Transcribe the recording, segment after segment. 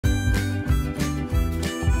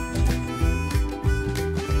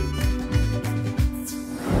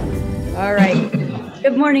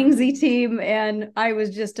Good morning, Z Team. And I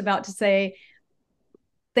was just about to say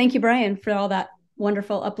thank you, Brian, for all that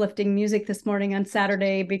wonderful, uplifting music this morning on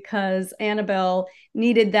Saturday, because AnneBelle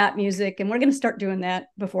needed that music. And we're going to start doing that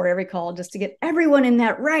before every call, just to get everyone in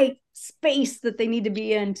that right space that they need to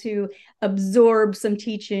be in to absorb some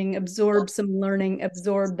teaching, absorb some learning,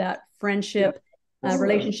 absorb that friendship,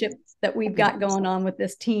 relationship that we've got going on with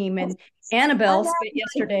this team. And AnneBelle spent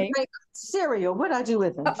yesterday. Cereal. What I do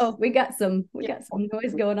with them? Oh, we got some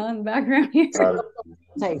noise going on in the background here.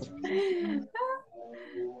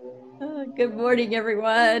 Good morning,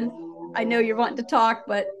 everyone. I know you're wanting to talk,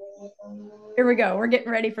 but here we go. We're getting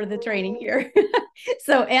ready for the training here.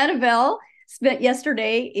 So AnneBelle spent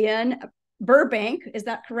yesterday in Burbank. Is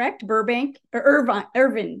that correct? Burbank or Irvine,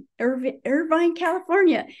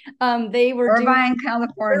 California. They were Irvine,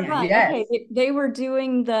 California. Irvine. Yes. Okay. They were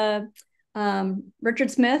doing the Richard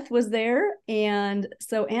Smith was there, and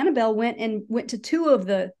so AnneBelle went to two of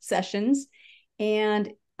the sessions, and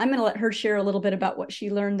I'm going to let her share a little bit about what she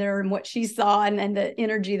learned there and what she saw, and the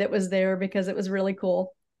energy that was there, because it was really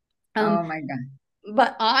cool. Oh my God.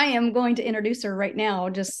 But I am going to introduce her right now,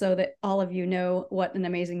 just so that all of you know what an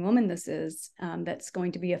amazing woman this is, that's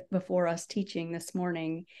going to be before us teaching this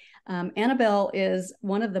morning. AnneBelle is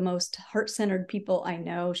one of the most heart-centered people I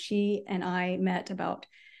know. She and I met about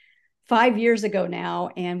 5 years ago now,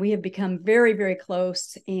 and we have become very, very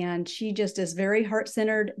close. And she just is very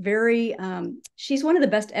heart-centered, she's one of the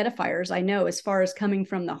best edifiers I know, as far as coming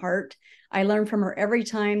from the heart. I learn from her every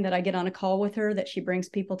time that I get on a call with her, that she brings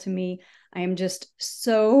people to me. I'm just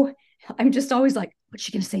always like, what's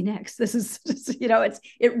she going to say next? This is,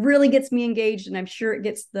 it really gets me engaged, and I'm sure it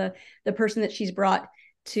gets the person that she's brought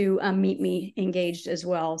to meet me engaged as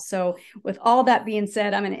well. So with all that being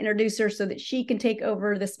said, I'm going to introduce her so that she can take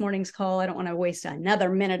over this morning's call. I don't want to waste another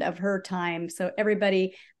minute of her time. So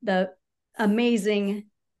everybody, the amazing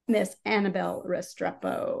Miss AnneBelle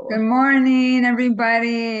Restrepo. Good morning,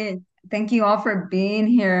 everybody. Thank you all for being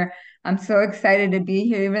here. I'm so excited to be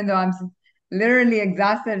here, even though I'm literally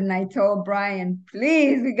exhausted. And I told Brian,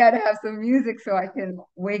 please, we got to have some music so I can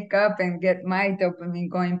wake up and get my dopamine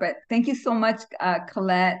going. But thank you so much,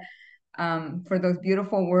 Colette, for those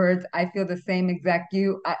beautiful words. I feel the same exact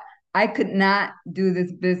you. I could not do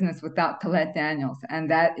this business without Colette Daniels.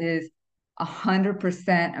 And that is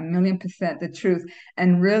 100%, a million percent the truth.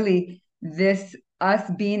 And really,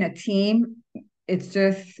 us being a team, it's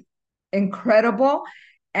just incredible.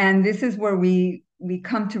 And this is where we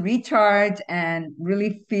come to recharge and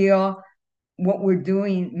really feel what we're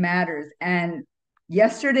doing matters. And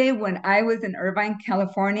yesterday, when I was in Irvine,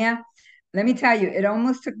 California, let me tell you, it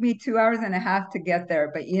almost took me 2 hours and a half to get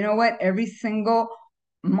there. But you know what? Every single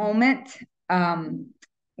moment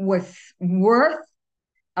was worth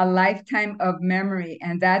a lifetime of memory.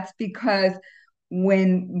 And that's because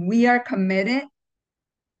when we are committed,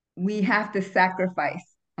 we have to sacrifice.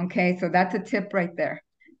 Okay, so that's a tip right there.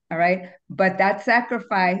 All right, but that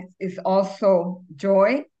sacrifice is also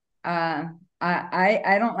joy. I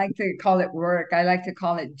don't like to call it work. I like to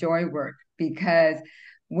call it joy work, because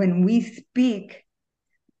when we speak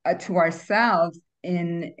to ourselves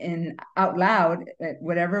in out loud,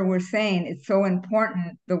 whatever we're saying, it's so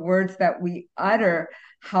important, the words that we utter,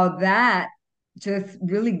 how that just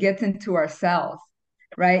really gets into ourselves,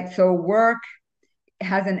 right? So work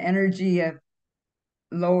has an energy of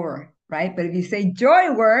lower, right? But if you say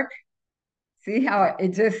joy work, see how it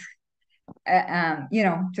just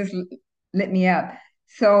just lit me up.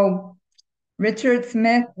 So Richard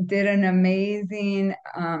Smith did an amazing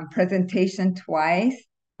presentation twice,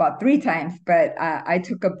 about three times, but I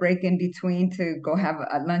took a break in between to go have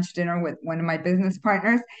a lunch dinner with one of my business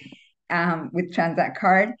partners, with Transact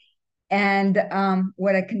Card. And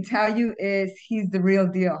what I can tell you is he's the real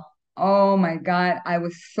deal. Oh my God, I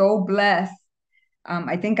was so blessed.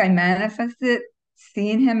 I think I manifested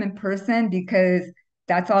seeing him in person, because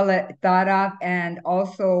that's all I thought of. And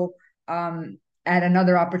also, at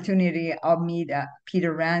another opportunity, I'll meet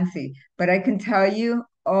Peter Ramsey. But I can tell you,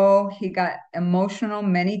 oh, he got emotional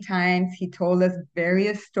many times. He told us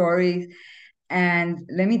various stories. And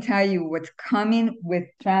let me tell you, what's coming with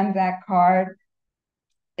Transact Card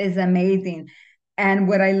is amazing. And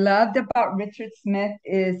what I loved about Richard Smith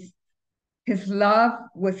is his love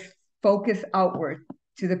was focused outward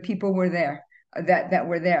to the people were there that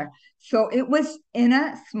were there. So it was in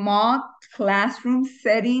a small classroom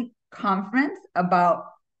setting conference, about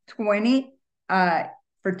 20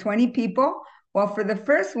 for 20 people. Well, for the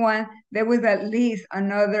first one, there was at least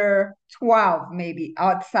another 12 maybe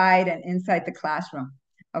outside and inside the classroom.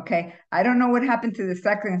 Okay, I don't know what happened to the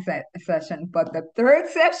second session, but the third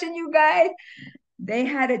session, you guys, they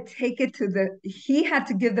had to take it to he had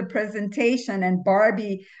to give the presentation, and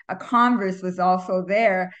Barbie, a Converse, was also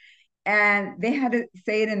there. And they had to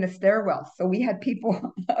say it in the stairwell. So we had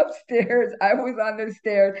people upstairs. I was on the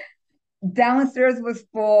stairs. Downstairs was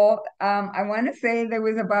full. I want to say there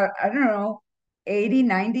was about, I don't know, 80,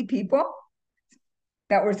 90 people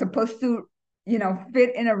that were supposed to,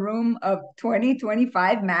 fit in a room of 20,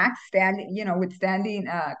 25 max, standing, with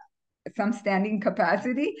some standing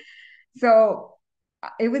capacity. So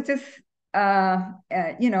it was just,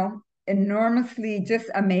 enormously just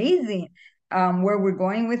amazing, where we're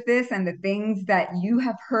going with this, and the things that you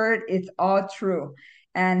have heard, it's all true.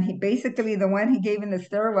 And he basically, the one he gave in the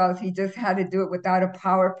stairwells, he just had to do it without a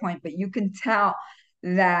PowerPoint, but you can tell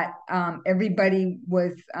that everybody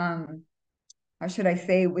was, how should I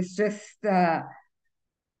say, was just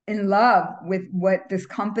in love with what this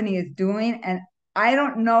company is doing. And I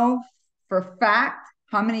don't know for fact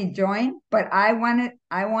how many joined, but I want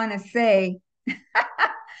to say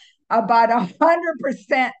about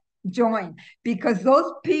 100% joined, because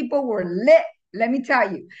those people were lit. Let me tell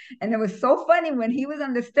you. And it was so funny, when he was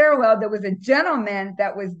on the stairwell, there was a gentleman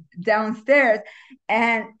that was downstairs,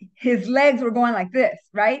 and his legs were going like this,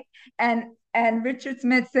 right? And Richard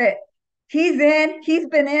Smith said, he's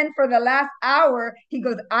been in for the last hour. He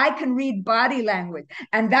goes, I can read body language.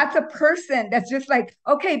 And that's a person that's just like,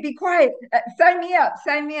 okay, be quiet. Sign me up,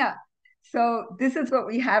 sign me up. So this is what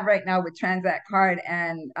we have right now with Transact Card.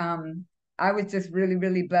 And I was just really,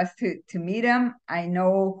 really blessed to meet him. I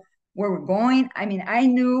know where we're going. I mean, I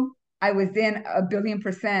knew I was in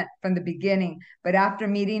 1,000,000,000% from the beginning, but after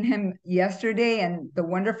meeting him yesterday and the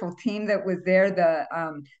wonderful team that was there, the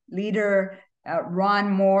leader, Ron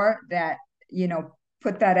Moore, that,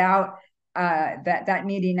 put that out, that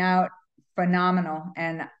meeting out, phenomenal.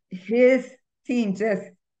 And his team just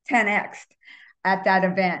 10x'd at that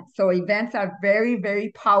event. So events are very,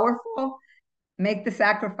 very powerful. Make the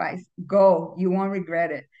sacrifice. Go. You won't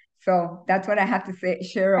regret it. So that's what I have to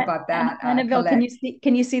share about that. AnneBelle,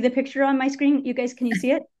 can you see the picture on my screen? You guys, can you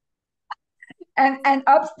see it? And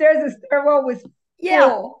upstairs, the stairwell was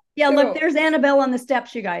full. Yeah. Look, there's AnneBelle on the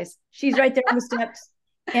steps, you guys. She's right there on the steps.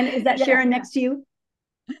 And is that Sharon next to you?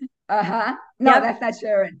 No, yep. That's not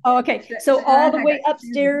Sharon. Oh, okay. So Sharon, all the way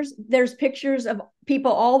upstairs, there's pictures of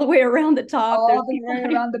people all the way around the top. All the way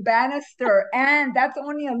around the banister. And that's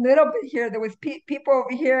only a little bit here. There was people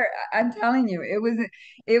over here. I'm telling you,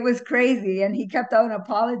 it was crazy. And he kept on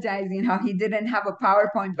apologizing how he didn't have a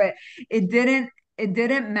PowerPoint, but it didn't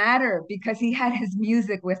matter, because he had his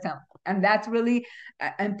music with him. And that's really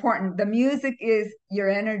important. The music is your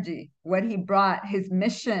energy, what he brought, his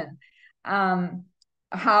mission,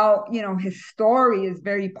 how, his story is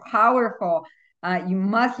very powerful. You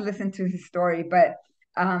must listen to his story, but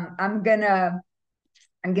I'm gonna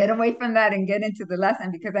get away from that and get into the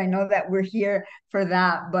lesson, because I know that we're here for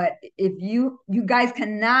that. But if you guys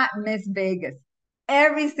cannot miss Vegas.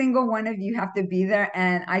 Every single one of you have to be there,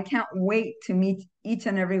 and I can't wait to meet each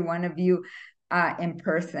and every one of you in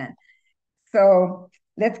person. So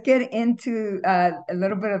let's get into a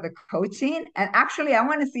little bit of the coaching. And actually, I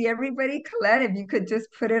want to see everybody. Colette, if you could just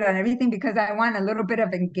put it on everything, because I want a little bit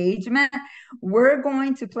of engagement. We're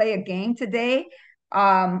going to play a game today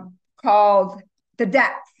called The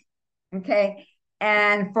Depth, okay?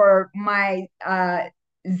 And for my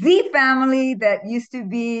Z family that used to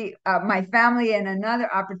be my family in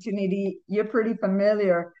another opportunity, you're pretty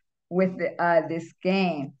familiar with this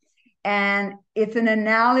game. And it's an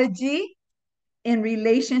analogy in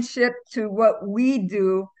relationship to what we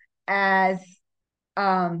do as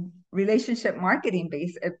relationship marketing,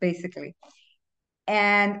 basically.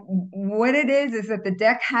 And what it is that the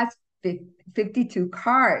deck has 52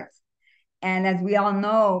 cards. And as we all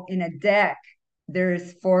know, in a deck,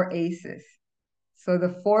 there's 4 aces. So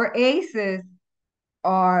the 4 aces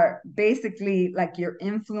are basically like your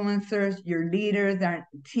influencers, your leaders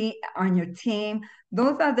on your team.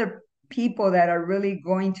 Those are the people that are really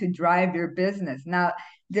going to drive your business. Now,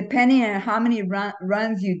 depending on how many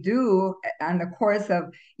runs you do on the course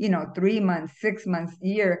of, 3 months, 6 months,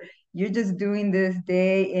 year, you're just doing this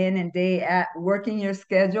day in and day out, working your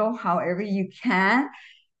schedule however you can.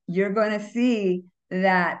 You're going to see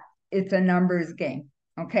that it's a numbers game.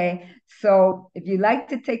 Okay. So if you like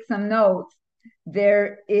to take some notes,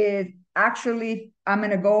 there is actually, I'm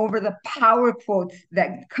going to go over the power quotes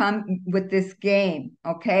that come with this game.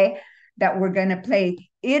 Okay. That we're going to play.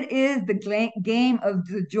 It is the game of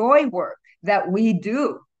the joy work that we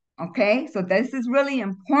do. Okay. So this is really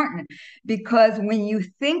important, because when you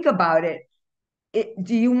think about it,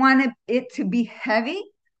 do you want it to be heavy,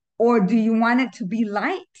 or do you want it to be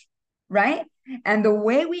light? Right? And the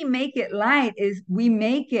way we make it light is we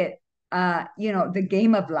make it, the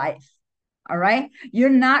game of life. All right. You're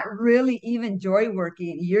not really even joy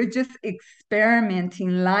working. You're just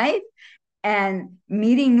experimenting life, and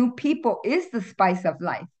meeting new people is the spice of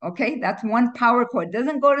life. Okay. That's one power core. It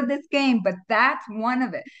doesn't go to this game, but that's one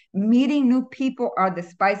of it. Meeting new people are the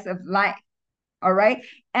spice of life. All right.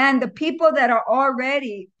 And the people that are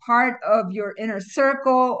already part of your inner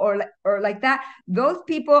circle or like that, those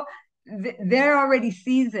people, they're already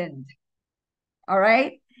seasoned. All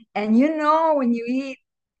right. And when you eat,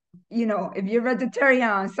 if you're vegetarian,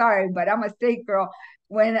 I'm sorry, but I'm a steak girl.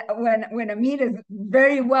 When a meat is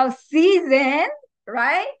very well seasoned,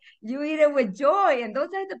 right? You eat it with joy, and those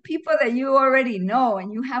are the people that you already know,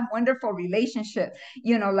 and you have wonderful relationships.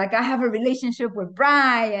 Like I have a relationship with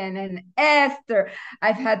Brian and Esther.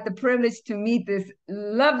 I've had the privilege to meet this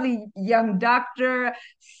lovely young doctor,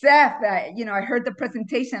 Seth. I heard the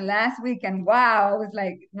presentation last week, and wow, I was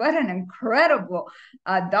like, what an incredible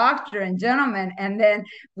doctor and gentleman. And then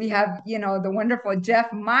we have, the wonderful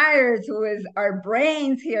Jeff Myers, who is our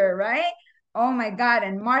brains here, right? Oh my God.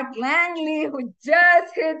 And Mark Langley, who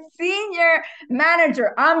just hit senior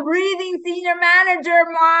manager. I'm breathing senior manager,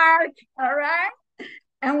 Mark. All right.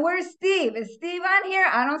 And where's Steve? Is Steve on here?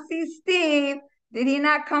 I don't see Steve. Did he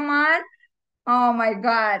not come on? Oh my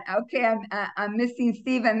God. Okay, I'm missing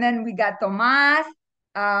Steve. And then we got Tomas,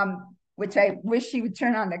 which I wish he would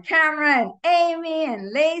turn on the camera, and Amy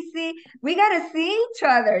and Lacey. We got to see each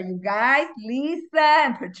other, you guys. Lisa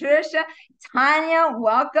and Patricia. Tanya,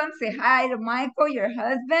 welcome. Say hi to Michael, your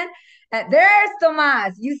husband. There's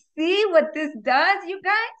Tomas. You see what this does, you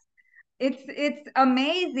guys? It's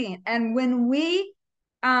amazing. And when we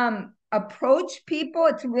approach people,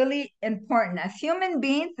 it's really important. As human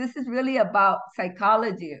beings, this is really about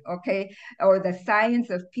psychology, okay, or the science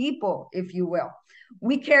of people, if you will.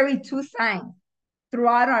 We carry two signs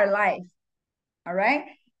throughout our life. All right.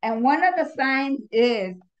 And one of the signs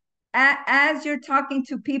is, as you're talking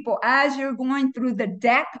to people, as you're going through the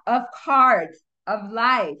deck of cards of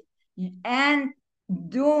life and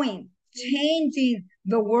changing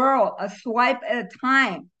the world a swipe at a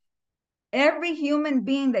time, every human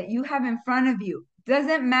being that you have in front of you,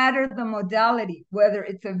 doesn't matter the modality, whether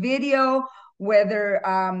it's a video, whether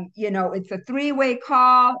it's a three-way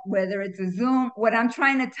call, whether it's a Zoom. What I'm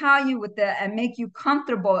trying to tell you and make you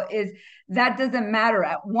comfortable is that doesn't matter.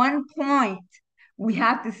 At one point, we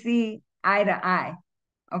have to see eye to eye.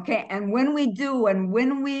 Okay. And when we do, and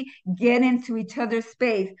when we get into each other's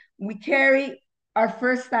space, we carry our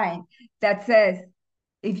first sign that says,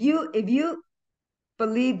 if you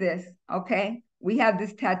believe this, okay, we have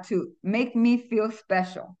this tattoo, make me feel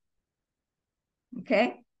special.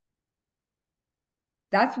 Okay.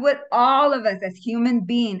 That's what all of us as human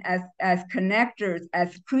beings, as connectors,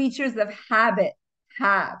 as creatures of habit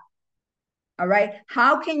have. All right.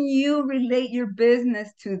 How can you relate your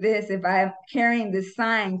business to this if I'm carrying this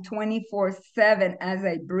sign 24/7 as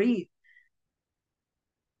I breathe?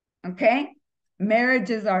 Okay.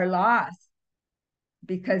 Marriages are lost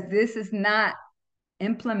because this is not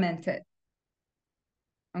implemented.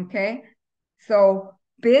 Okay. So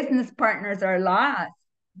business partners are lost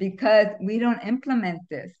because we don't implement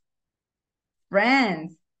this.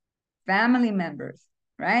 Friends, family members,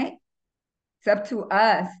 right? It's up to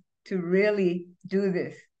us to really do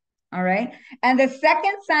this. All right. And the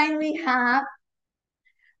second sign we have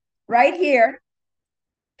right here.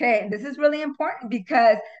 Okay, this is really important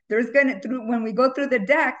because when we go through the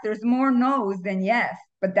deck, there's more no's than yes,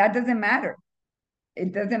 but that doesn't matter.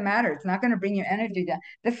 It doesn't matter. It's not going to bring your energy down.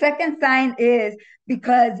 The second sign is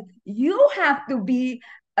because you have to be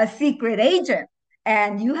a secret agent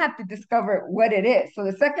and you have to discover what it is. So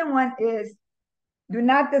the second one is do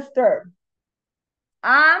not disturb.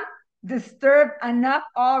 I'm disturbed enough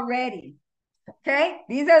already. Okay.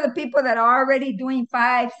 These are the people that are already doing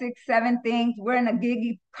 5, 6, 7 things. We're in a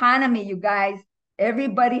gig economy, you guys.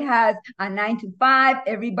 Everybody has a 9 to 5.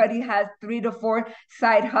 Everybody has 3 to 4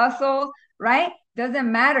 side hustles, right?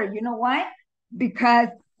 Doesn't matter. You know why? Because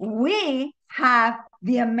we have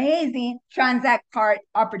the amazing transact card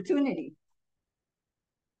opportunity.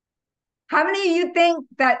 How many of you think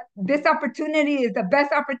that this opportunity is the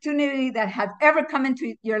best opportunity that has ever come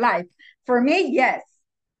into your life? For me, yes.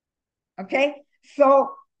 Okay.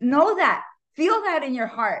 So know that, feel that in your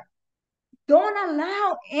heart. Don't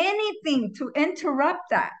allow anything to interrupt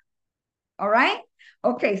that. All right.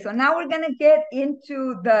 Okay. So now we're going to get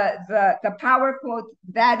into the power quote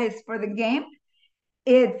that is for the game.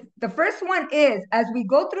 The first one is, as we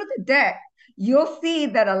go through the deck, you'll see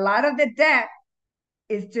that a lot of the deck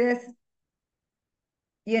is just,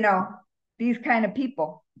 these kind of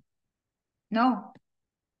people. No,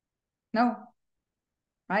 no,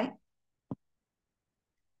 right?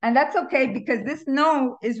 And that's okay, because this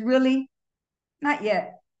no is really not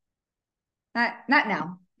yet. Not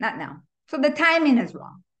now, not now. So the timing is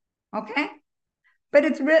wrong. Okay? But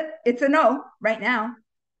it's a no right now.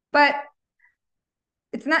 But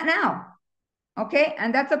it's not now. Okay?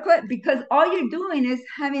 And that's okay, because all you're doing is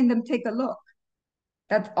having them take a look.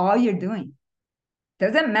 That's all you're doing.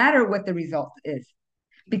 Doesn't matter what the result is,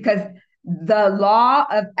 because the law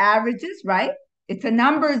of averages, right? It's a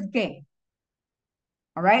numbers game.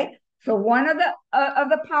 All right. So one of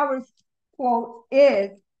the powers quote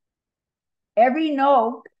is, every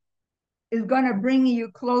no is going to bring you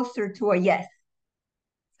closer to a yes.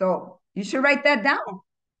 So you should write that down,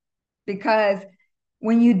 because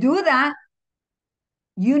when you do that,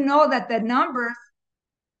 you know that the numbers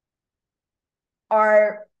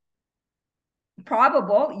are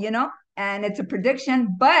probable, and it's a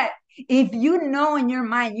prediction. But if you know in your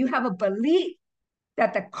mind, you have a belief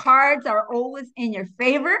that the cards are always in your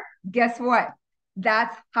favor, guess what?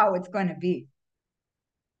 That's how it's going to be.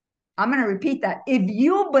 I'm going to repeat that. If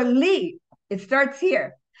you believe, it starts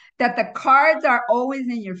here, that the cards are always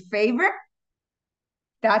in your favor,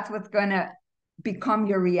 that's what's going to become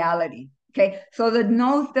your reality. Okay. So the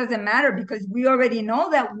no's doesn't matter, because we already know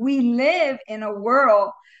that we live in a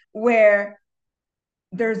world where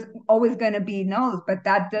there's always going to be no's, but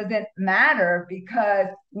that doesn't matter, because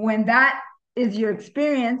when that is your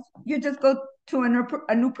experience, you just go to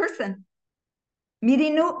a new person,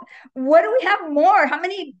 meeting new. What do we have more? How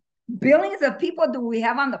many billions of people do we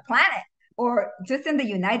have on the planet, or just in the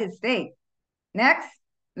United States? Next,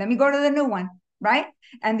 let me go to the new one, right?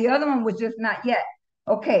 And the other one was just not yet.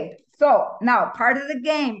 Okay, so now part of the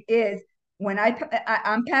game is, when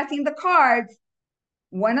I'm passing the cards,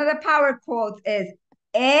 one of the power quotes is,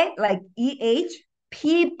 like EH,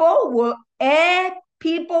 people will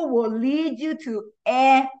lead you to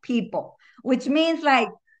people, which means, like,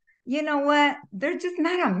 you know what? They're just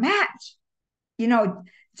not a match.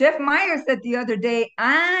 Jeff Meyer said the other day,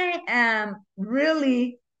 I am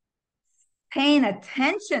really paying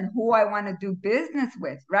attention who I want to do business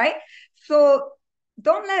with, right? So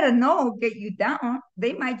don't let a no get you down.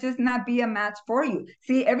 They might just not be a match for you.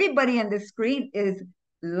 See, everybody on the screen is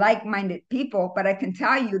like-minded people, but I can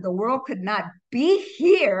tell you the world could not be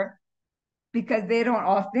here because they don't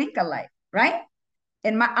all think alike, right?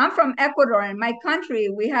 I'm from Ecuador. In my country,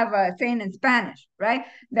 we have a saying in Spanish, right?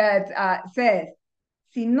 That says,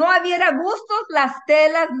 si no hubiera gustos, las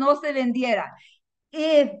telas no se vendieran.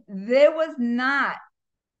 If there was not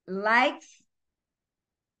likes,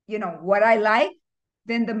 what I like,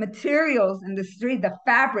 then the materials in the street, the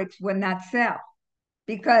fabrics would not sell,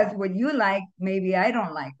 because what you like, maybe I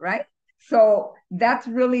don't like, right? So that's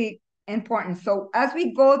really important. So as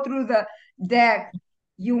we go through the deck,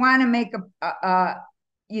 you want to make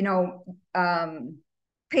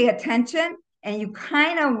pay attention, and you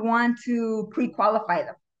kind of want to pre-qualify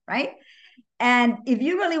them, right? And if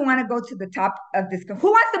you really want to go to the top of this,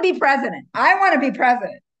 who wants to be president? I want to be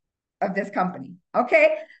president of this company.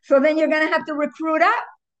 Okay. So then you're going to have to recruit up.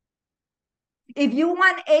 If you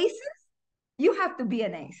want aces, you have to be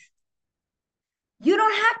an ace. You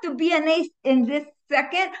don't have to be an ace in this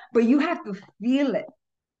second, but you have to feel it.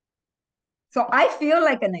 So I feel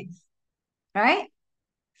like an ace, right?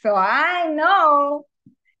 So I know,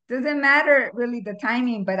 doesn't matter really the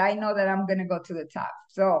timing, but I know that I'm going to go to the top.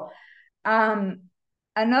 So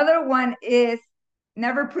another one is,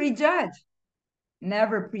 never prejudge.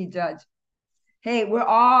 Never prejudge. Hey, we're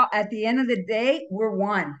all, at the end of the day, we're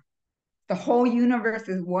one. The whole universe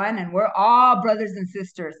is one, and we're all brothers and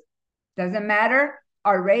sisters. Doesn't matter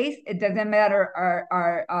our race. It doesn't matter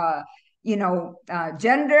our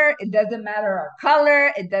gender. It doesn't matter our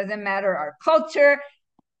color. It doesn't matter our culture.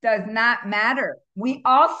 Does not matter. We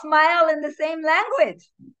all smile in the same language.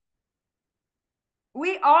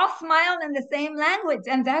 We all smile in the same language,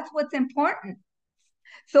 and that's what's important.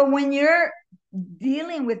 So when you're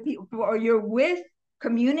dealing with people, or you're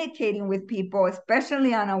communicating with people,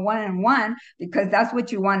 especially on a one-on-one, because that's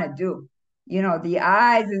what you want to do. The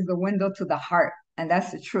eyes is the window to the heart, and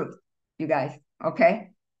that's the truth, you guys. Okay.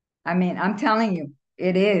 I mean, I'm telling you,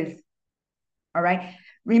 it is. All right.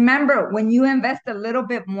 Remember, when you invest a little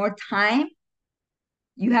bit more time,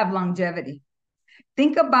 you have longevity.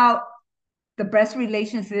 Think about the best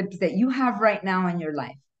relationships that you have right now in your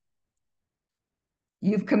life.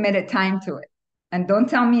 You've committed time to it. And don't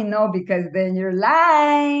tell me no, because then you're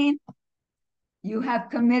lying. You have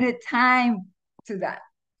committed time to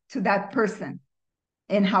that person.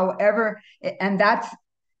 And however, and that's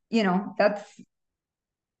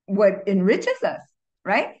what enriches us,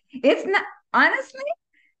 right? It's not, honestly,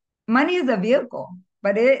 money is a vehicle,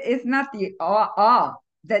 but it's not the all.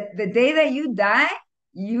 That the day that you die,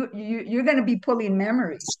 you're going to be pulling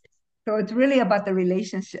memories. So it's really about the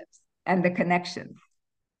relationships and the connections.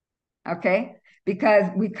 Okay?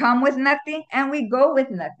 Because we come with nothing and we go with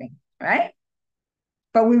nothing, right?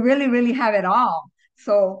 But we really, really have it all.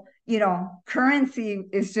 So, currency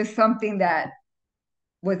is just something that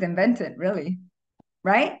was invented, really,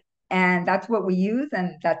 right? And that's what we use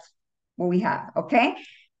and that's what we have, okay?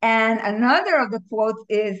 And another of the quotes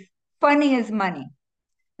is funny as money.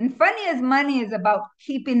 And funny as money is about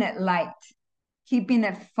keeping it light, keeping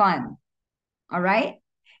it fun, all right?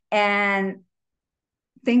 And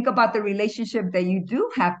think about the relationship that you do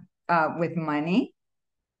have with money,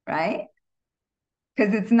 right?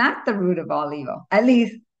 Because it's not the root of all evil. At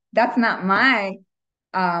least that's not my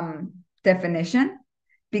definition,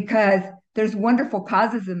 because there's wonderful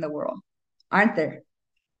causes in the world, aren't there?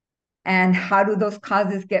 And how do those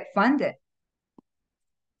causes get funded?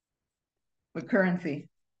 With currency.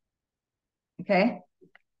 Okay?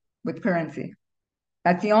 With currency.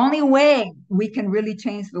 That's the only way we can really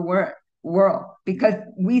change the world, because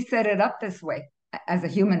we set it up this way as a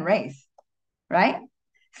human race, right?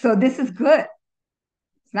 So this is good.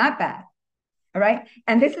 It's not bad. All right?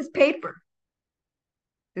 And this is paper.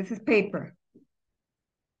 This is paper.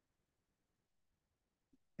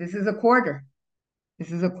 This is a quarter.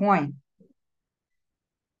 This is a coin.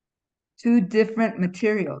 Two different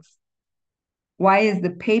materials. Why is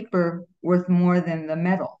the paper worth more than the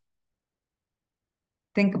metal?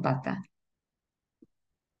 Think about that.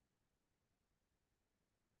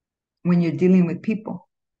 When you're dealing with people,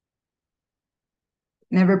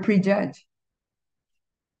 never prejudge.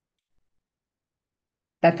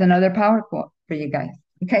 That's another power quote for you guys.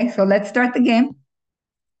 Okay, so let's start the game.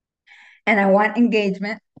 And I want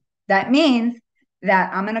engagement. That means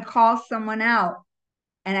that I'm going to call someone out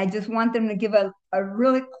and I just want them to give a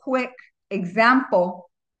really quick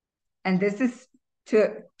example. And this is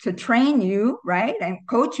to train you, right? And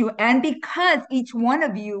coach you. And because each one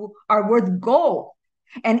of you are worth gold,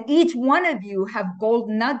 and each one of you have gold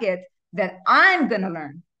nuggets that I'm going to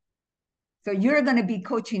learn. So you're going to be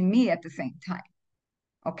coaching me at the same time.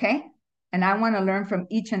 Okay? And I want to learn from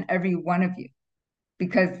each and every one of you,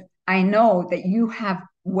 because I know that you have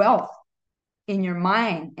wealth in your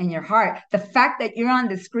mind and your heart. The fact that you're on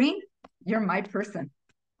the screen, you're my person.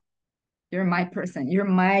 You're my person. You're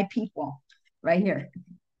my people right here.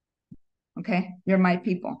 Okay? You're my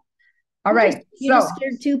people. All right. You just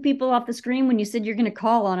scared two people off the screen when you said you're going to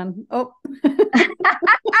call on them. Oh.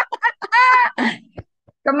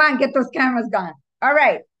 Come on, get those cameras gone. All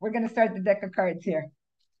right. We're going to start the deck of cards here.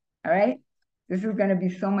 All right? This is going to be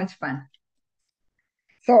so much fun.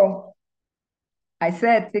 So I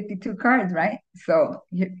said 52 cards, right? So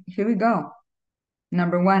here we go.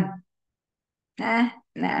 Number one.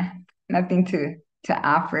 Nothing to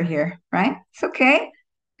offer here, right? It's okay.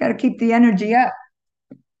 Got to keep the energy up.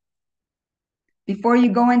 Before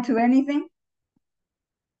you go into anything,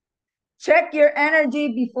 check your energy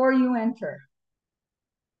before you enter.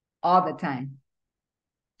 All the time.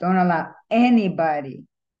 Don't allow anybody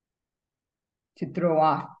to throw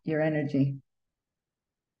off your energy.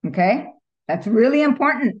 Okay? That's really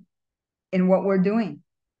important in what we're doing.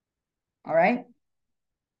 All right?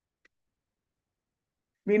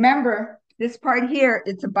 Remember, this part here,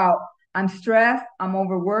 it's about I'm stressed, I'm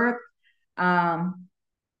overworked.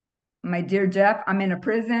 My dear Jeff, I'm in a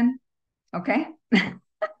prison. Okay?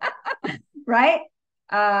 Right?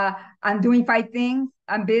 I'm doing 5 things.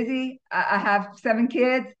 I'm busy. I have 7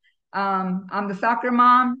 kids. I'm the soccer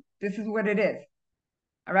mom. This is what it is.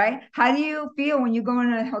 All right. How do you feel when you go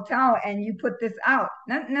in a hotel and you put this out?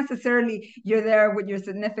 Not necessarily you're there with your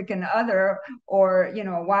significant other or,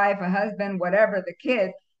 a wife, a husband, whatever, the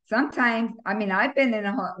kids. Sometimes, I've been in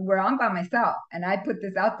where I'm by myself and I put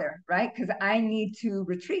this out there, right? Because I need to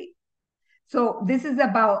retreat. So this is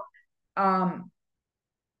about us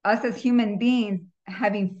as human beings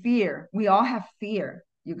having fear. We all have fear,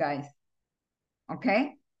 you guys.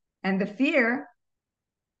 Okay? And the fear,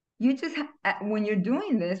 you just, when you're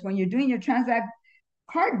doing this, when you're doing your transact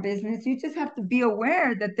card business, you just have to be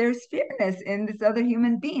aware that there's fearness in this other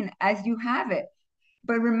human being as you have it.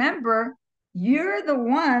 But remember, you're the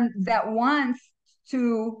one that wants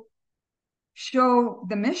to show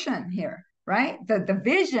the mission here, right? The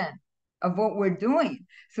vision of what we're doing.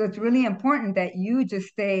 So it's really important that you just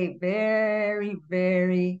stay very,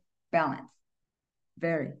 very balanced.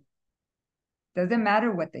 Very. Doesn't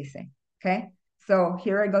matter what they say. Okay. So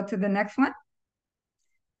here I go to the next one.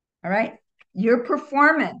 All right. Your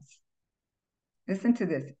performance. Listen to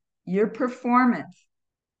this. Your performance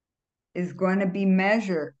is going to be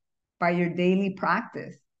measured by your daily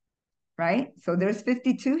practice, right? So there's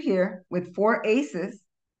 52 here with 4 aces,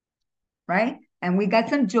 right? And we got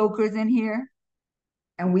some jokers in here,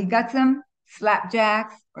 and we got some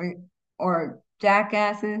slapjacks or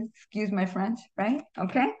jackasses, excuse my French, right?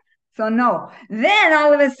 Okay. So no. Then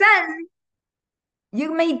all of a sudden,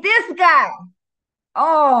 you meet this guy.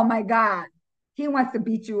 Oh my God. He wants to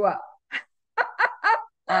beat you up.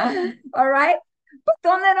 All right. But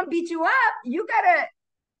don't let him beat you up. You gotta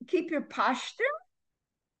keep your posture.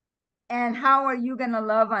 And how are you gonna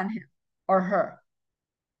love on him or her?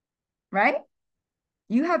 Right?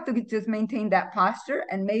 You have to just maintain that posture,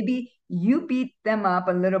 and maybe you beat them up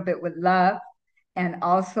a little bit with love and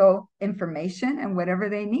also information and whatever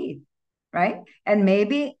they need, right? And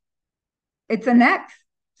maybe it's an X.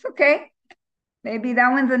 It's okay. Maybe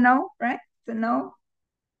that one's a no, right? It's a no.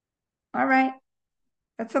 All right.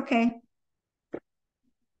 That's okay.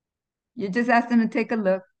 You just ask them to take a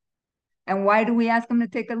look. And why do we ask them to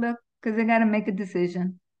take a look? Because they got to make a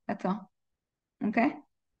decision. That's all. Okay?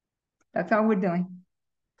 That's all we're doing.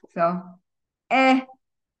 So, eh,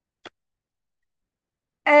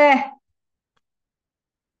 eh.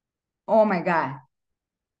 Oh my God.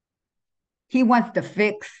 He wants to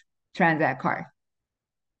fix Transact card.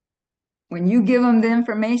 When you give them the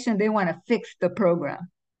information, they want to fix the program.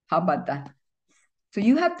 How about that? So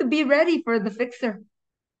you have to be ready for the fixer.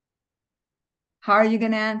 How are you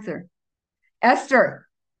going to answer? Esther,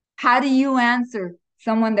 how do you answer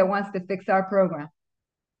someone that wants to fix our program?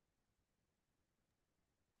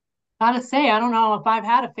 Gotta say, I don't know if I've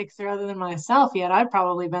had a fixer other than myself yet. I've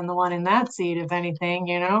probably been the one in that seat, if anything,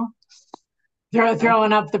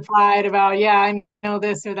 throwing up the pride about, yeah, I know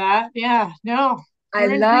this or that. Yeah, no, I we're in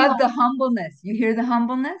free love the line. humbleness. You hear the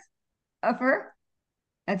humbleness of her?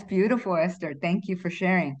 That's beautiful, Esther. Thank you for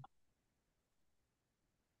sharing.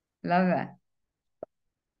 Love that.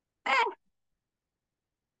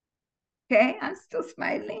 Okay, I'm still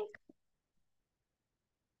smiling.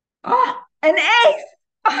 Oh, an ace!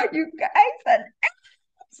 Oh, you guys, an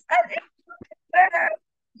ace! An ace!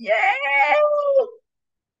 Yay!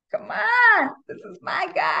 Come on, this is my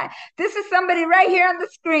guy. This is somebody right here on the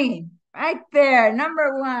screen, right there,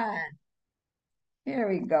 number 1. Here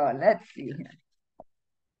we go. Let's see here.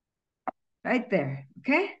 Right there,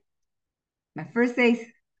 okay? My first ace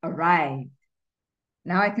arrived.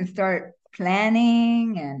 Now I can start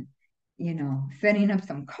planning and, setting up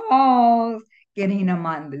some calls, getting them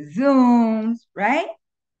on the Zooms, right?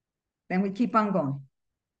 Then we keep on going.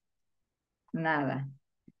 Nada.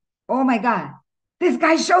 Oh my God, this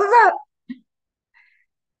guy shows up.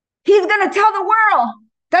 He's going to tell the world.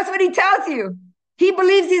 That's what he tells you. He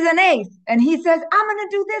believes he's an ace. And he says, I'm going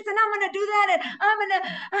to do this and I'm going to do that. And I'm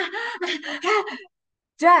going to.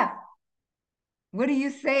 Jeff, what do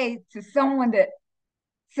you say to someone that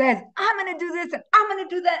says, I'm going to do this and I'm going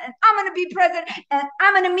to do that and I'm going to be president and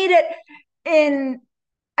I'm going to meet it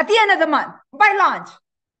at the end of the month by launch?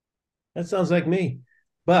 That sounds like me.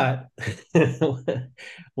 But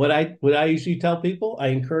what I usually tell people, I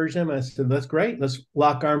encourage them. I said, that's great. Let's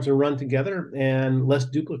lock arms and run together and let's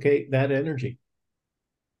duplicate that energy.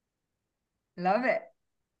 Love it.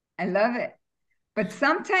 I love it. But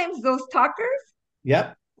sometimes those talkers.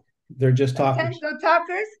 Yep. They're just talkers. Sometimes those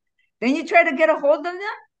talkers, then you try to get a hold of them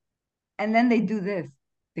and then they do this.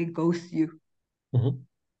 They ghost you. Mm-hmm.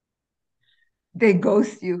 They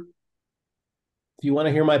ghost you. Do you want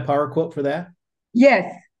to hear my power quote for that?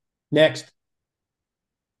 Yes. Next.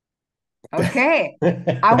 Okay.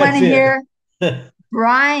 I want to hear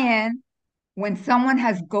Brian, when someone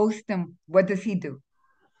has ghosted him, what does he do?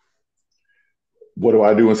 What do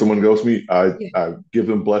I do when someone ghosts me? I give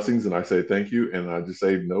them blessings and I say thank you. And I just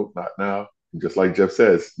say, nope, not now. And just like Jeff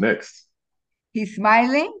says, next. He's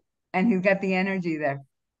smiling and he's got the energy there.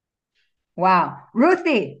 Wow.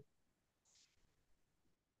 Ruthie,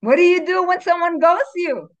 what do you do when someone ghosts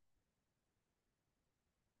you?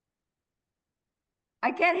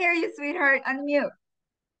 I can't hear you, sweetheart. Unmute.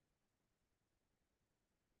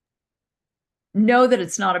 Know that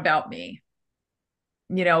it's not about me.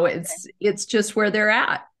 It's just where they're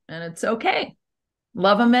at, and it's okay.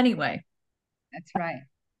 Love them anyway. That's right.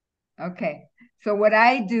 Okay. So what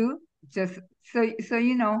I do, just so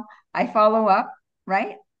you know, I follow up,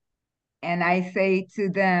 right? And I say to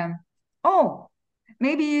them, oh,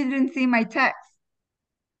 maybe you didn't see my text,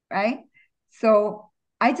 right? So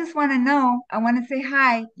I just want to know, I want to say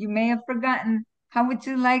hi. You may have forgotten. How would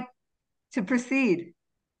you like to proceed?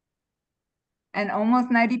 And almost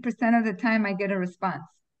 90% of the time I get a response.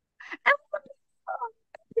 I'm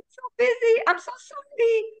so busy. I'm so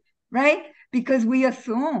sorry, right? Because we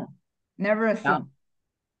assume, never assume.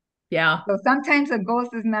 Yeah. So sometimes a ghost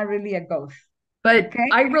is not really a ghost. But Okay.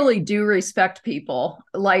 I really do respect people.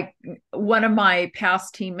 Like one of my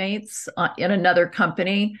past teammates in another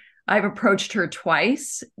company, I've approached her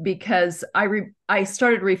twice because I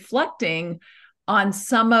started reflecting on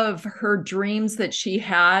some of her dreams that she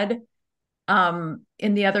had in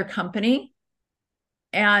the other company.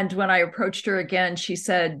 And when I approached her again, she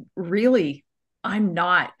said, really, I'm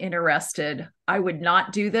not interested. I would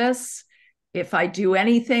not do this. If I do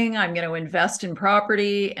anything, I'm going to invest in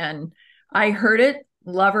property. And I heard it,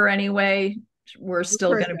 love her anyway. We're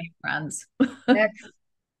still going to be friends. Next,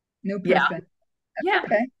 new Yeah. person. That's Yeah.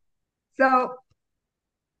 okay. So,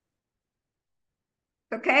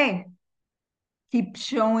 okay. Keep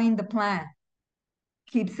showing the plan.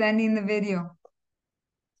 Keep sending the video.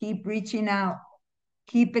 Keep reaching out.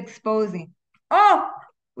 Keep exposing. Oh,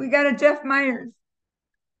 we got a Jeff Myers.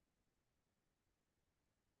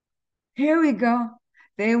 Here we go.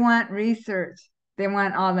 They want research. They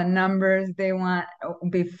want all the numbers. They want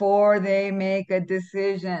before they make a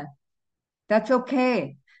decision. That's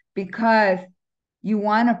okay because you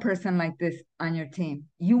want a person like this on your team.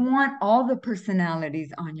 You want all the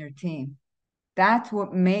personalities on your team. That's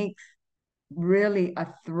what makes really a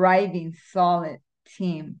thriving, solid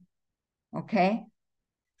team. Okay?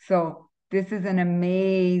 So this is an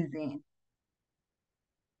amazing,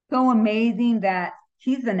 so amazing that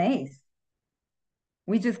he's an ace.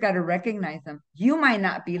 We just got to recognize them. You might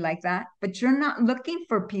not be like that, but you're not looking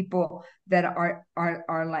for people that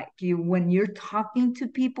are like you. When you're talking to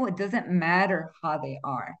people, it doesn't matter how they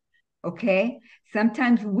are. Okay?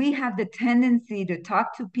 Sometimes we have the tendency to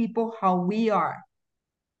talk to people how we are,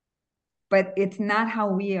 but it's not how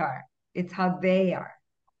we are, it's how they are.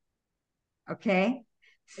 Okay?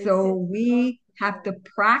 So we have to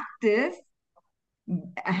practice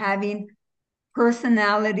having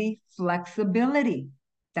personality flexibility.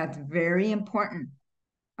 That's very important.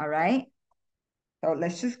 All right. So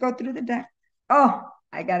let's just go through the deck. Oh,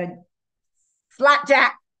 I got a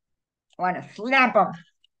slapjack. I want to slap him.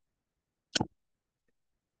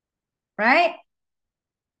 Right?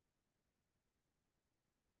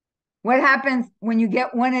 What happens when you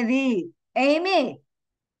get one of these? Amy,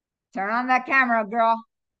 turn on that camera, girl.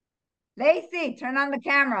 Lacey, turn on the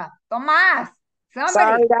camera. Tomas,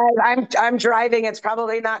 somebody. Sorry, guys. I'm driving. It's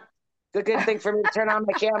probably not a good thing for me to turn on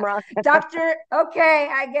my camera. Dr. Okay,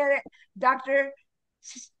 I get it. Dr.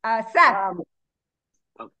 Seth.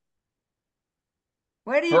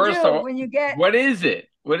 What do you First do of all, when you get? what is it?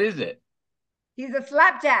 What is it? He's a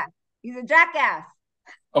slapjack. He's a jackass.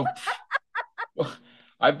 Oh,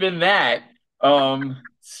 I've been that. Um,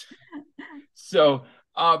 so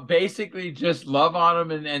basically just love on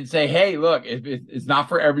them and say, hey, look, if it's not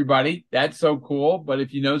for everybody, that's so cool. But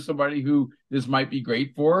if you know somebody who this might be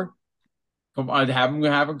great for, come on, have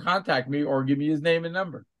him contact me or give me his name and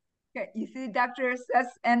number. Okay, you see Dr.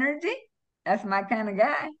 Seth's energy? That's my kind of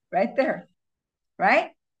guy right there. Right?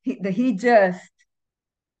 He just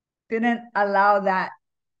didn't allow that.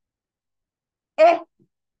 Eh,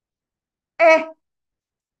 eh,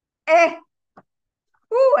 eh.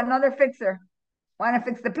 Ooh, another fixer. Want to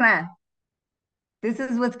fix the plan. This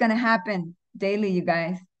is what's going to happen daily, you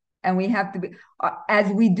guys. And we have to be,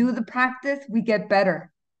 as we do the practice, we get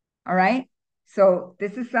better. All right? So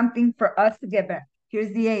this is something for us to get better.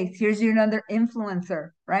 Here's the ace. Here's your another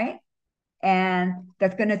influencer, right? And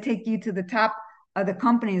that's going to take you to the top of the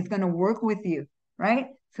company. It's going to work with you, right?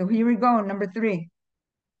 So here we go, number 3.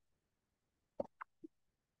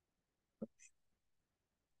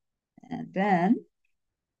 And then,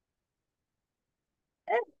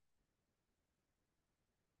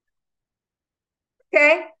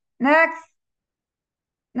 okay, next,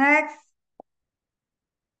 next,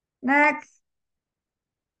 next.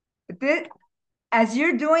 But this, as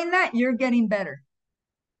you're doing that, you're getting better.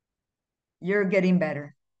 You're getting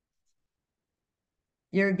better.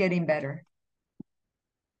 You're getting better.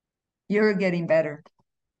 You're getting better.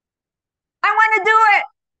 I want to do it.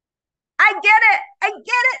 I get it. I get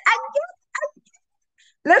it. I get it.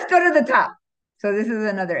 Let's go to the top. So this is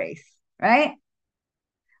another ace, right?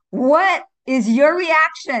 What is your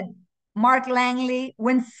reaction, Mark Langley,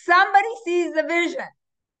 when somebody sees the vision?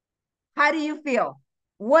 How do you feel?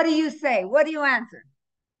 What do you say? What do you answer?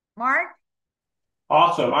 Mark?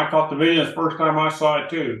 Awesome. I caught the video the first time I saw it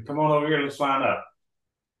too. Come on over here, let's sign up.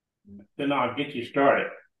 Then I'll get you started.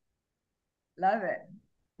 Love it.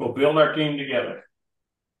 We'll build our team together.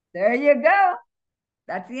 There you go.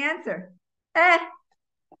 That's the answer. Eh.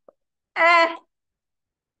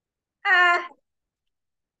 I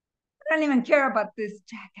don't even care about this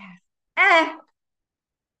jackass. Eh.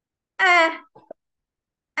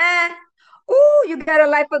 Ooh, you got a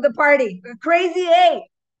life of the party. A crazy eight.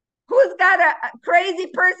 Who's got a crazy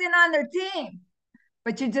person on their team?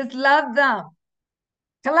 But you just love them.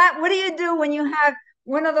 Talat, what do you do when you have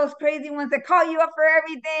one of those crazy ones that call you up for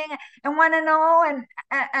everything and want to know and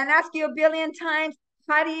ask you a billion times?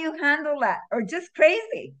 How do you handle that? Or just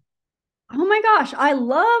crazy? Oh my gosh, I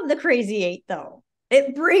love the crazy eight though.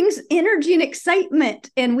 It brings energy and excitement,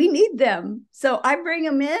 and we need them. So I bring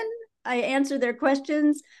them in, I answer their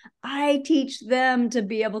questions, I teach them to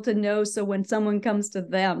be able to know. So when someone comes to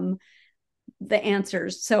them, the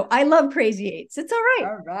answers. So I love crazy eights. It's all right.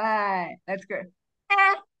 All right. That's good.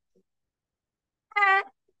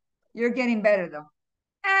 You're getting better though.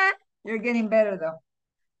 You're getting better though.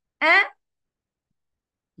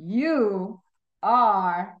 You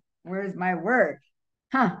are, where's my word?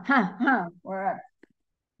 Where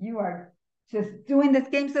you are just doing this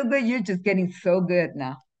game so good. You're just getting so good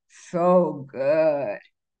now. So good.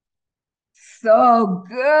 So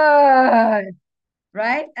good.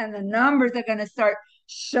 Right? And the numbers are going to start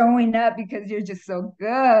showing up because you're just so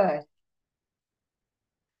good.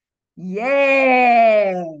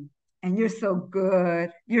 Yay. And you're so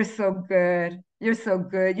good. You're so good. You're so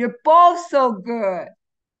good. You're both so good.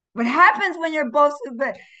 What happens when you're both so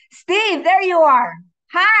good? Steve, there you are.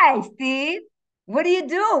 Hi, Steve. What do you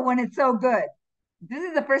do when it's so good? This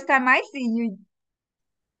is the first time I see you.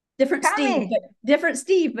 Different Tell Steve, me. different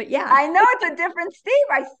Steve, but yeah. I know it's a different Steve.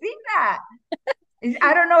 I see that.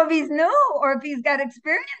 I don't know if he's new or if he's got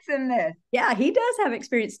experience in this. Yeah, he does have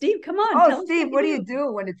experience. Steve, come on. Oh, tell Steve, us what do you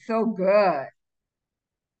do when it's so good?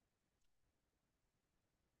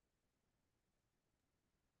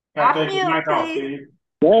 Gotta take Unmute, your mic off, please. Steve.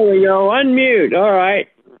 There we go. Unmute. All right.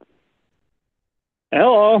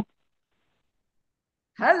 Hello.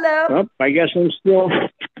 Hello. Oh, I guess I'm still.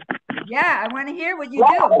 Yeah, I want to hear what you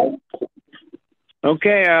do.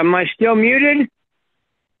 Okay. Am I still muted?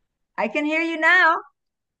 I can hear you now.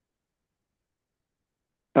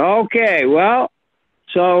 Okay. Well,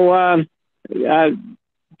 so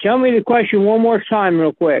tell me the question one more time,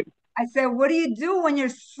 real quick. I said, what do you do when you're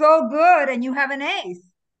so good and you have an ace?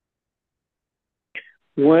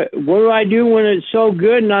 What do I do when it's so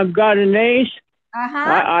good and I've got an ace?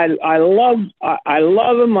 I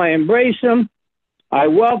love them. I embrace them. I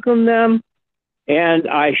welcome them, and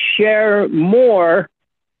I share more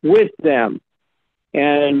with them.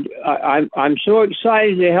 And I'm so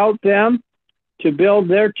excited to help them to build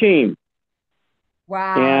their team.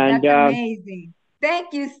 Wow, and, that's amazing.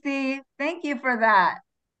 Thank you, Steve. Thank you for that.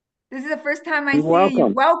 This is the first time I see welcome. you.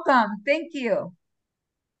 Welcome. Thank you.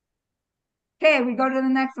 Okay, we go to the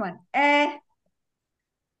next one. You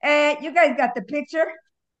guys got the picture?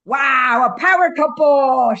 Wow, a power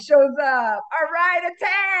couple shows up. All right, a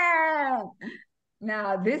 10.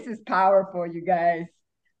 Now, this is powerful, you guys.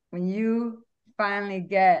 When you finally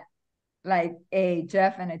get like a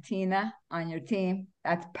Jeff and a Tina on your team,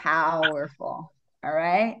 that's powerful. All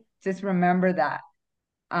right, just remember that.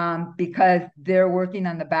 Because they're working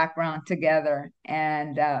on the background together,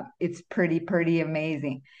 and it's pretty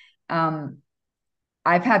amazing.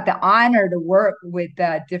 I've had the honor to work with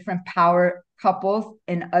different power couples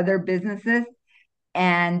in other businesses,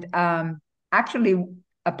 and actually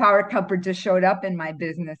a power couple just showed up in my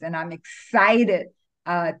business, and I'm excited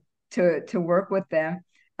to work with them.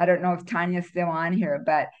 I don't know if Tanya's still on here,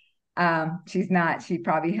 but she's not. She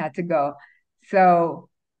probably had to go. So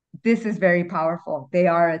this is very powerful. They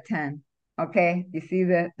are a 10. Okay. You see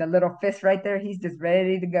the little fist right there? He's just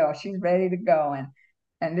ready to go. She's ready to go.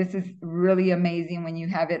 And this is really amazing when you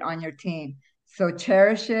have it on your team. So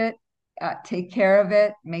cherish it, take care of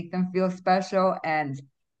it, make them feel special. And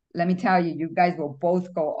let me tell you, you guys will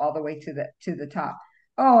both go all the way to the top.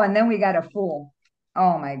 Oh, and then we got a fool.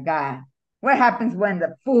 Oh my God. What happens when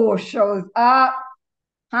the fool shows up?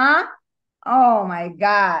 Huh? Oh my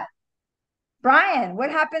God. Brian,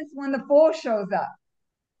 what happens when the fool shows up?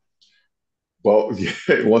 Well,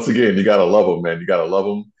 yeah, once again, you gotta love them, man. You gotta love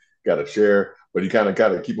them, gotta share, but you kind of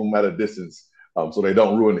gotta keep them at a distance, so they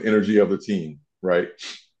don't ruin the energy of the team, right?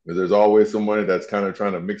 Because there's always somebody that's kind of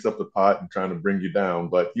trying to mix up the pot and trying to bring you down.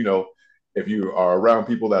 But if you are around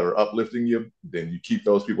people that are uplifting you, then you keep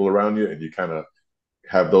those people around you, and you kind of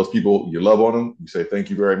have those people you love on them. You say,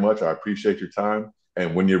 "Thank you very much. I appreciate your time."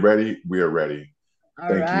 And when you're ready, we are ready.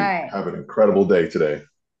 Thank you. Have an incredible day today.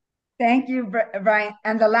 Thank you, Brian.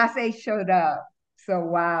 And the last ace showed up. So,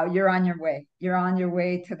 wow, you're on your way. You're on your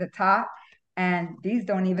way to the top. And these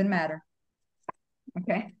don't even matter.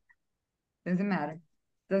 Okay? Doesn't matter.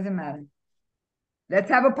 Doesn't matter. Let's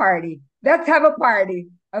have a party. Let's have a party.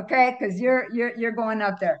 Okay? Because you're going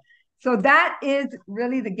up there. So that is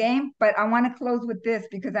really the game, but I want to close with this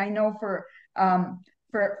because I know for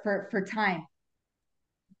time.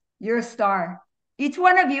 You're a star. Each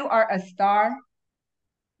one of you are a star.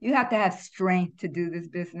 You have to have strength to do this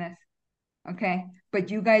business. Okay. But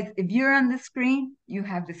you guys, if you're on the screen, you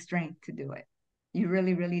have the strength to do it. You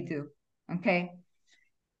really, really do. Okay.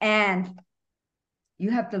 And you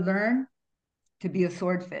have to learn to be a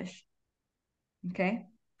swordfish. Okay.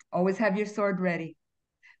 Always have your sword ready,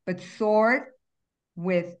 but sword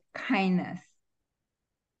with kindness.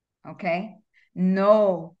 Okay.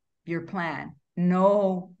 Know your plan.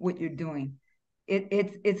 Know what you're doing.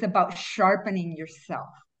 It's about sharpening yourself.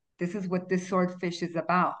 This is what this swordfish is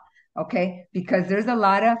about. Okay. Because there's a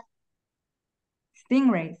lot of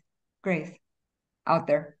stingrays, Grace, out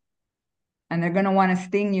there. And they're going to want to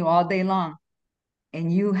sting you all day long.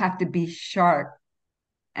 And you have to be sharp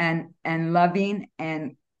and loving.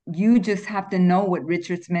 And you just have to know what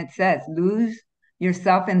Richard Smith says. Lose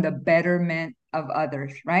yourself in the betterment of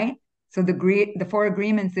others, right? So the 4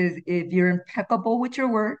 agreements is if you're impeccable with your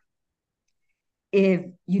word, if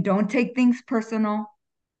you don't take things personal,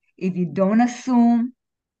 if you don't assume,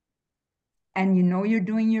 and you know you're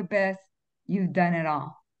doing your best, you've done it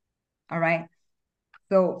all. All right?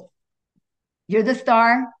 So you're the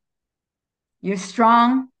star. You're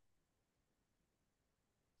strong.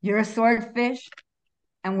 You're a swordfish.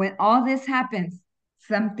 And when all this happens,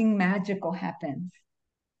 something magical happens.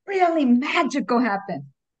 Really magical happens.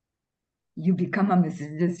 You become a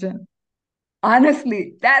musician.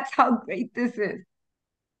 Honestly, that's how great this is.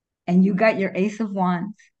 And you got your Ace of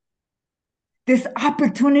Wands. This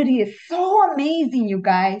opportunity is so amazing, you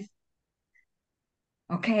guys.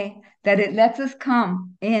 Okay, that it lets us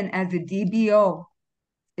come in as a DBO.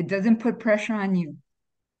 It doesn't put pressure on you.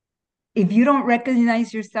 If you don't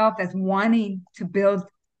recognize yourself as wanting to build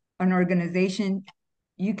an organization,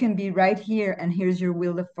 you can be right here and here's your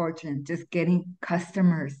wheel of fortune, just getting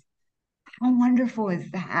customers. How wonderful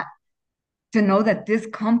is that? To know that this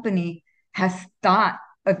company has thought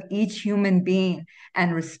of each human being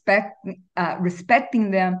and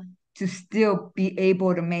respecting them to still be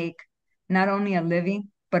able to make not only a living,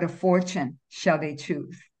 but a fortune, shall they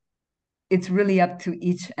choose. It's really up to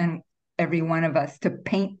each and every one of us to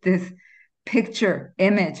paint this picture,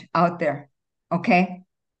 image out there, okay?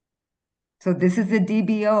 So this is a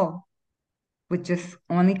DBO with just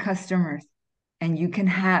only customers, and you can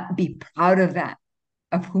be proud of that,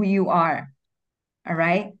 of who you are, all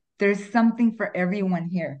right? There's something for everyone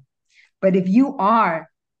here. But if you are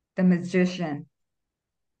the magician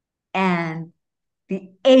and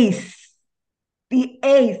the ace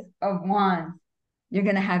of wands, you're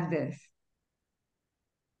going to have this.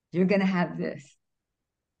 You're going to have this.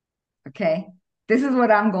 Okay? This is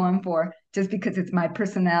what I'm going for, just because it's my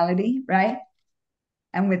personality, right?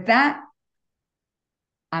 And with that,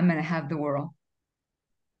 I'm going to have the world.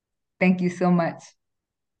 Thank you so much.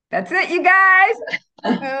 That's it, you guys.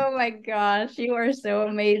 Oh my gosh, you are so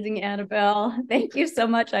amazing, AnneBelle. Thank you so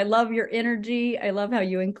much. I love your energy. I love how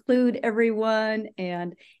you include everyone,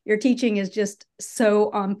 and your teaching is just so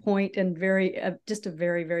on point and just a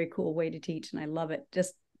very, very cool way to teach. And I love it.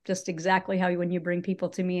 Just exactly how when you bring people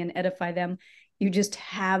to me and edify them, you just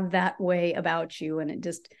have that way about you, and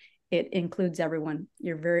it includes everyone.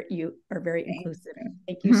 You are very inclusive.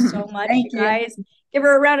 Thank you so much, you guys. Give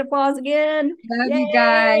her a round of applause again. Love Yay! You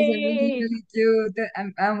guys. I really, really do.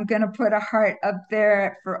 I'm going to put a heart up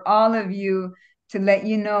there for all of you to let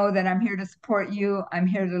you know that I'm here to support you. I'm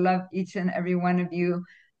here to love each and every one of you.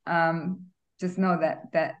 Just know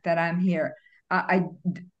that I'm here.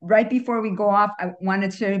 Right before we go off, I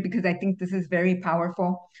wanted to share it because I think this is very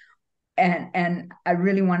powerful, and I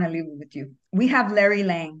really want to leave it with you. We have Larry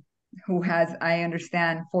Lang, who has, I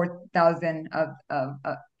understand, 4,000 of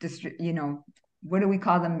what do we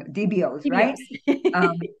call them? DBOs, right?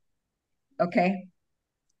 Okay.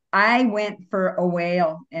 I went for a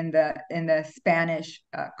whale in the Spanish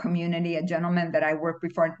community. A gentleman that I worked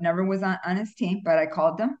before, never was on his team, but I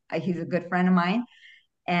called him. He's a good friend of mine.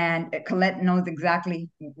 And Colette knows exactly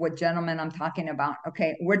what gentleman I'm talking about.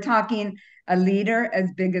 Okay. We're talking a leader as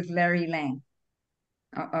big as Larry Lang.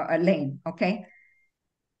 Lane. Okay.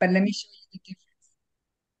 But let me show you the difference.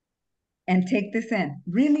 And take this in.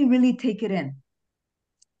 Really, really take it in.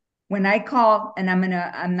 When I call, and I'm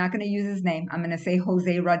not gonna use his name. I'm gonna say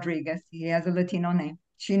Jose Rodriguez. He has a Latino name.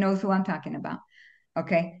 She knows who I'm talking about.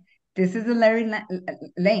 Okay, this is a Larry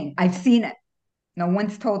Lane. I've seen it. No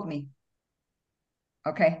one's told me.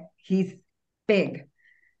 Okay, he's big.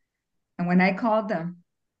 And when I called him,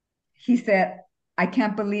 he said, I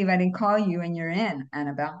can't believe I didn't call you and you're in,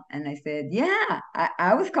 AnneBelle. And I said, yeah,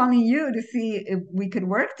 I was calling you to see if we could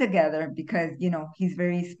work together because, you know, he's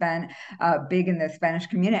very big in the Spanish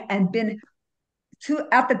community and been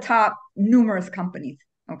at the top numerous companies.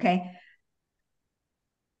 Okay.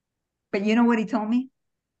 But you know what he told me?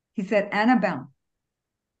 He said, AnneBelle,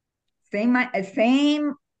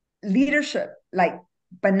 same leadership, like,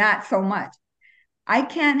 but not so much. I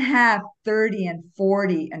can't have 30 and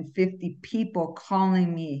 40 and 50 people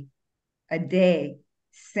calling me a day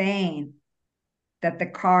saying that the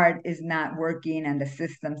card is not working and the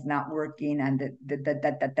system's not working and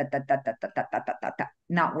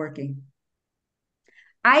not working.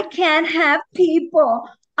 I can't have people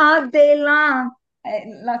all day long. I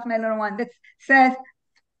lost my little one that says,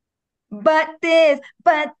 but this,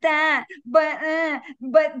 but that,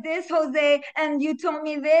 but this, Jose, and you told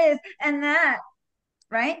me this and that,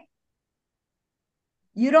 right?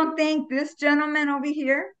 You don't think this gentleman over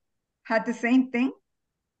here had the same thing?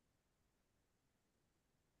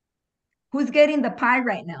 Who's getting the pie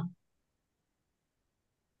right now?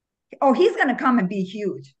 Oh, he's going to come and be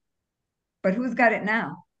huge. But who's got it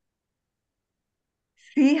now?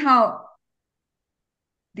 See how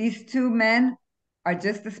these two men are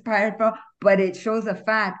just as powerful, but it shows a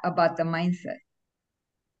fact about the mindset.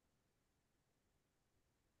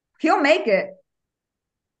 He'll make it.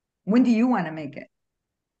 When do you want to make it?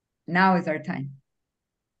 Now is our time.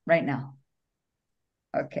 Right now.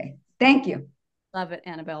 Okay. Thank you. Love it,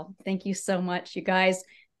 AnneBelle. Thank you so much, you guys.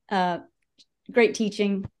 Great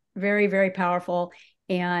teaching. Very, very powerful.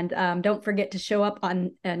 And don't forget to show up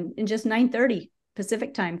on in just 9:30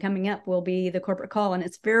 Pacific time. Coming up will be the corporate call. And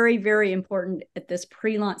it's very, very important at this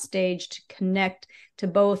pre-launch stage to connect to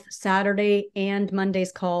both Saturday and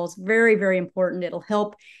Monday's calls. Very, very important. It'll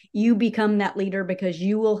help you become that leader because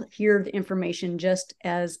you will hear the information just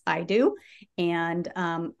as I do and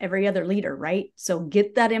every other leader, right? So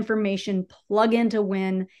get that information, plug into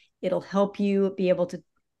Win. It'll help you be able to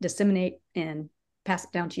disseminate and pass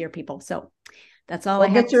it down to your people. So that's all I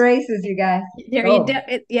have. Get your aces, you guys. There you go.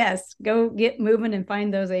 Yes, go get moving and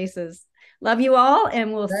find those aces. Love you all,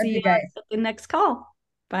 and we'll see you guys at the next call.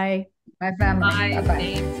 Bye. Bye, family. Bye.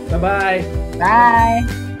 Bye-bye. Bye-bye.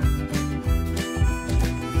 Bye.